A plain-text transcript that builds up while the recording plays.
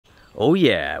Oh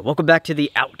yeah, welcome back to the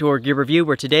Outdoor Gear Review,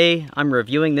 where today I'm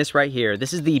reviewing this right here.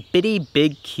 This is the Bitty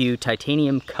Big Q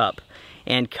Titanium Cup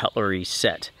and Cutlery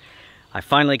Set. I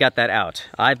finally got that out.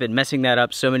 I've been messing that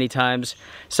up so many times.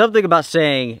 Something about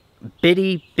saying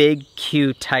Bitty Big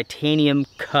Q Titanium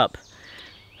Cup.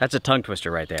 That's a tongue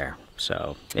twister right there.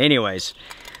 So anyways,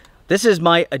 this is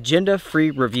my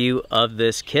agenda-free review of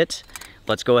this kit.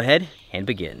 Let's go ahead and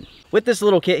begin. With this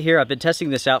little kit here, I've been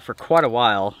testing this out for quite a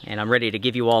while, and I'm ready to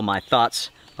give you all my thoughts,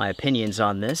 my opinions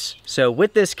on this. So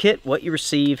with this kit, what you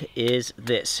receive is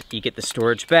this. You get the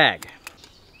storage bag.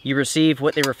 You receive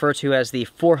what they refer to as the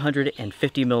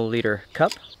 450 milliliter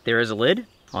cup. There is a lid.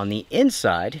 On the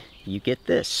inside, you get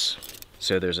this.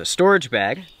 So there's a storage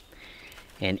bag,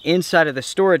 and inside of the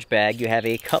storage bag, you have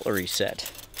a cutlery set.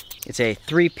 It's a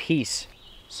 3-piece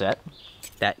set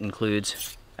that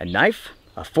includes a knife,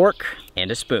 a fork, and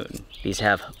a spoon. These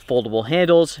have foldable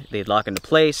handles, they lock into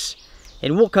place,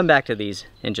 and we'll come back to these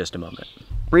in just a moment.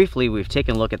 Briefly, we've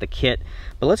taken a look at the kit,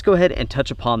 but let's go ahead and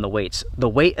touch upon the weights. The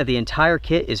weight of the entire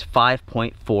kit is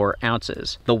 5.4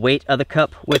 ounces. The weight of the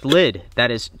cup with lid,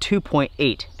 that is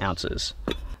 2.8 ounces.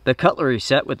 The cutlery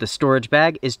set with the storage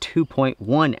bag is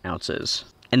 2.1 ounces.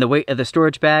 And the weight of the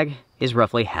storage bag is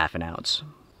roughly half an ounce.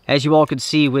 As you all can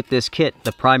see with this kit,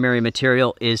 the primary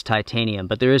material is titanium,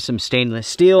 but there is some stainless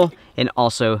steel and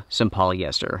also some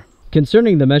polyester.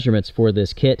 Concerning the measurements for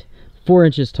this kit, 4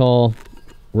 inches tall,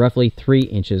 roughly 3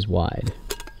 inches wide.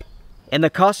 And the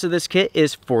cost of this kit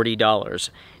is $40.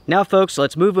 Now folks,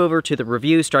 let's move over to the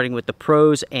review, starting with the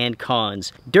pros and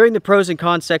cons. During the pros and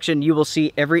cons section, you will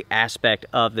see every aspect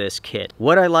of this kit,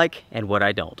 what I like and what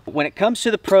I don't. When it comes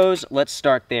to the pros, let's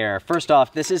start there. First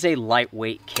off, this is a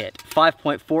lightweight kit.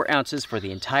 5.4 ounces for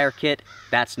the entire kit.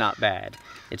 That's not bad.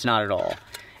 It's not at all.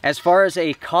 As far as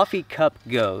a coffee cup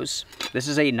goes, this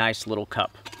is a nice little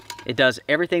cup. It does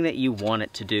everything that you want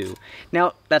it to do.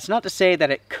 Now, that's not to say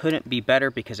that it couldn't be better,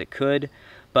 because it could,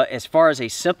 but as far as a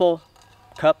simple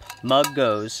cup mug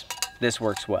goes, this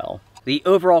works well. The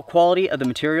overall quality of the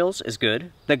materials is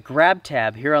good. The grab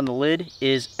tab here on the lid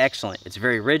is excellent. It's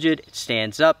very rigid, it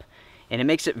stands up, and it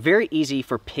makes it very easy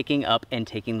for picking up and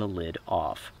taking the lid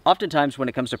off. Oftentimes when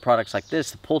it comes to products like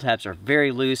this, the pull tabs are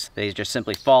very loose. They just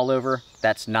simply fall over.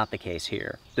 That's not the case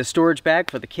here. The storage bag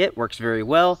for the kit works very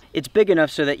well. It's big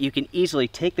enough so that you can easily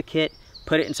take the kit,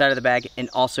 put it inside of the bag, and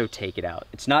also take it out.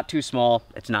 It's not too small,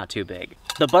 it's not too big.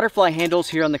 The butterfly handles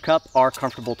here on the cup are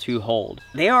comfortable to hold.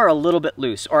 They are a little bit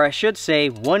loose, or I should say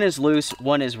one is loose,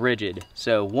 one is rigid.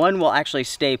 So one will actually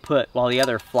stay put while the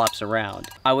other flops around.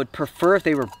 I would prefer if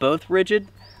they were both rigid,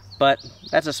 but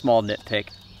that's a small nitpick.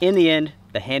 In the end,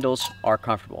 the handles are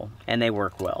comfortable and they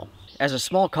work well. As a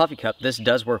small coffee cup, this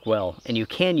does work well, and you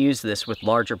can use this with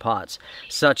larger pots,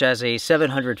 such as a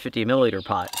 750 milliliter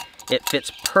pot. It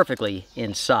fits perfectly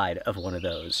inside of one of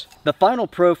those. The final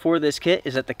pro for this kit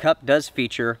is that the cup does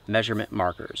feature measurement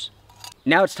markers.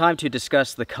 Now it's time to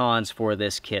discuss the cons for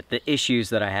this kit, the issues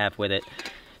that I have with it.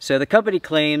 So the company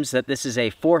claims that this is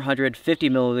a 450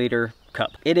 milliliter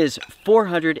cup. It is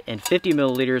 450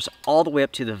 milliliters all the way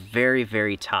up to the very,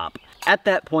 very top. At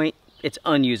that point, it's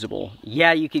unusable.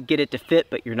 Yeah, you could get it to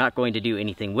fit, but you're not going to do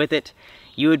anything with it.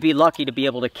 You would be lucky to be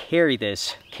able to carry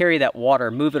that water,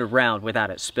 move it around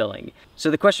without it spilling. So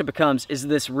the question becomes, is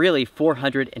this really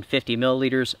 450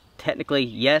 milliliters? Technically,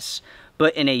 yes,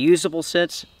 but in a usable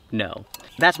sense, no.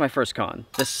 That's my first con.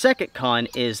 The second con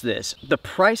is this. The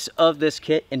price of this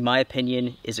kit, in my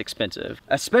opinion, is expensive,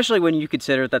 especially when you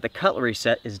consider that the cutlery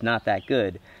set is not that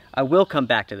good. I will come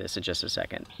back to this in just a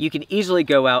second. You can easily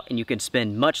go out and you can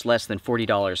spend much less than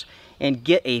 $40 and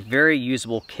get a very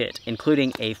usable kit,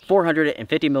 including a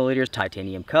 450 milliliters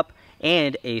titanium cup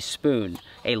and a spoon,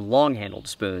 a long-handled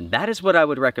spoon. That is what I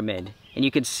would recommend, and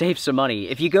you can save some money.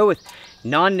 If you go with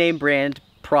non-name brand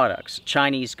products,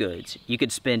 Chinese goods, you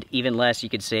could spend even less, you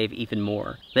could save even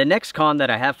more. The next con that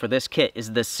I have for this kit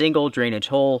is the single drainage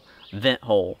hole, vent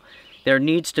hole. There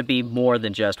needs to be more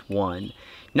than just one.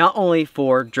 Not only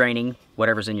for draining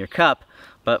whatever's in your cup,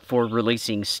 but for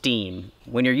releasing steam.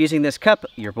 When you're using this cup,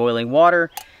 you're boiling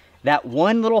water. That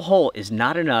one little hole is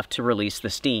not enough to release the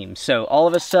steam. So all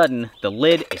of a sudden, the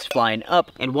lid is flying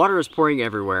up and water is pouring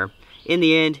everywhere. In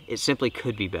the end, it simply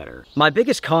could be better. My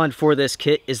biggest con for this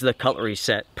kit is the cutlery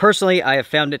set. Personally, I have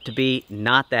found it to be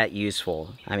not that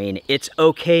useful. I mean, it's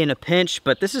okay in a pinch,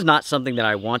 but this is not something that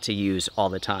I want to use all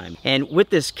the time. And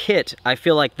with this kit, I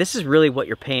feel like this is really what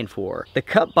you're paying for. The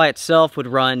cup by itself would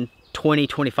run 20,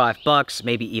 25 bucks,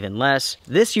 maybe even less.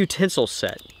 This utensil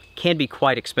set can be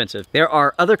quite expensive. There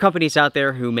are other companies out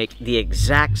there who make the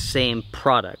exact same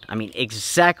product. I mean,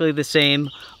 exactly the same,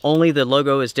 only the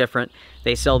logo is different.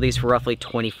 They sell these for roughly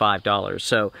 $25.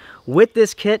 So with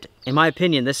this kit, in my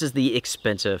opinion, this is the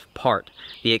expensive part,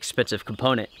 the expensive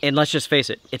component. And let's just face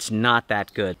it, it's not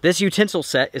that good. This utensil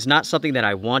set is not something that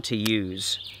I want to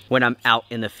use when I'm out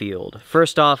in the field.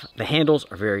 First off, the handles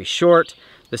are very short.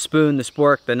 The spoon, the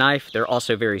spork, the knife, they're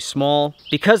also very small.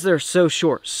 Because they're so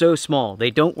short, so small,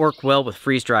 they don't work well with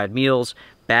freeze-dried meals,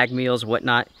 bag meals,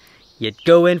 whatnot. You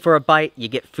go in for a bite, you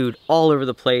get food all over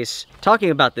the place. Talking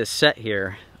about this set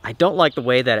here, I don't like the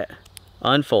way that it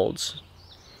unfolds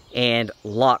and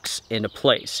locks into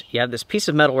place. You have this piece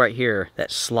of metal right here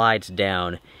that slides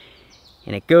down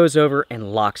and it goes over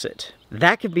and locks it.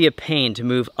 That could be a pain to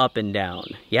move up and down.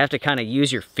 You have to kind of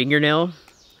use your fingernail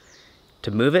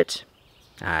to move it.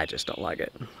 I just don't like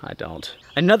it. I don't.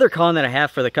 Another con that I have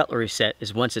for the cutlery set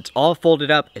is once it's all folded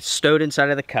up, it's stowed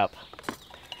inside of the cup.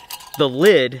 The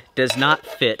lid does not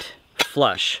fit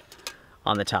flush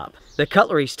on the top. The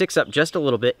cutlery sticks up just a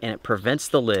little bit and it prevents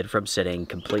the lid from sitting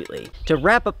completely. To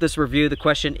wrap up this review, the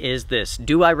question is this: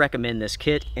 do I recommend this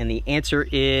kit? And the answer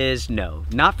is no,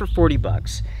 not for 40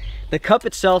 bucks. The cup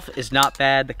itself is not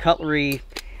bad. The cutlery,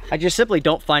 I just simply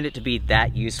don't find it to be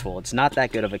that useful. It's not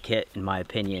that good of a kit in my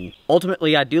opinion.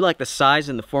 Ultimately, I do like the size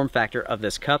and the form factor of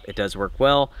this cup. It does work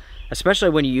well, especially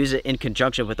when you use it in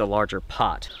conjunction with a larger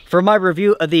pot. For my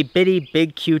review of the Biddy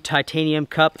Big Q titanium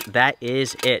cup, that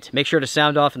is it. Make sure to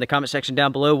sound off in the comment section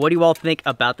down below. What do you all think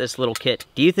about this little kit?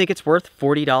 Do you think it's worth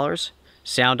 $40?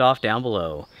 Sound off down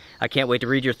below. I can't wait to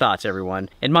read your thoughts, everyone.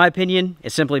 In my opinion,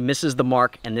 it simply misses the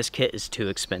mark and this kit is too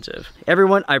expensive.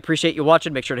 Everyone, I appreciate you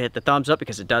watching. Make sure to hit the thumbs up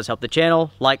because it does help the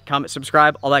channel. Like, comment,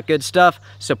 subscribe, all that good stuff.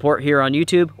 Support here on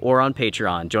YouTube or on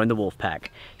Patreon. Join the Wolf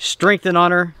Pack. Strength and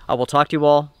honor. I will talk to you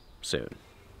all soon.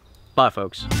 Bye,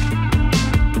 folks.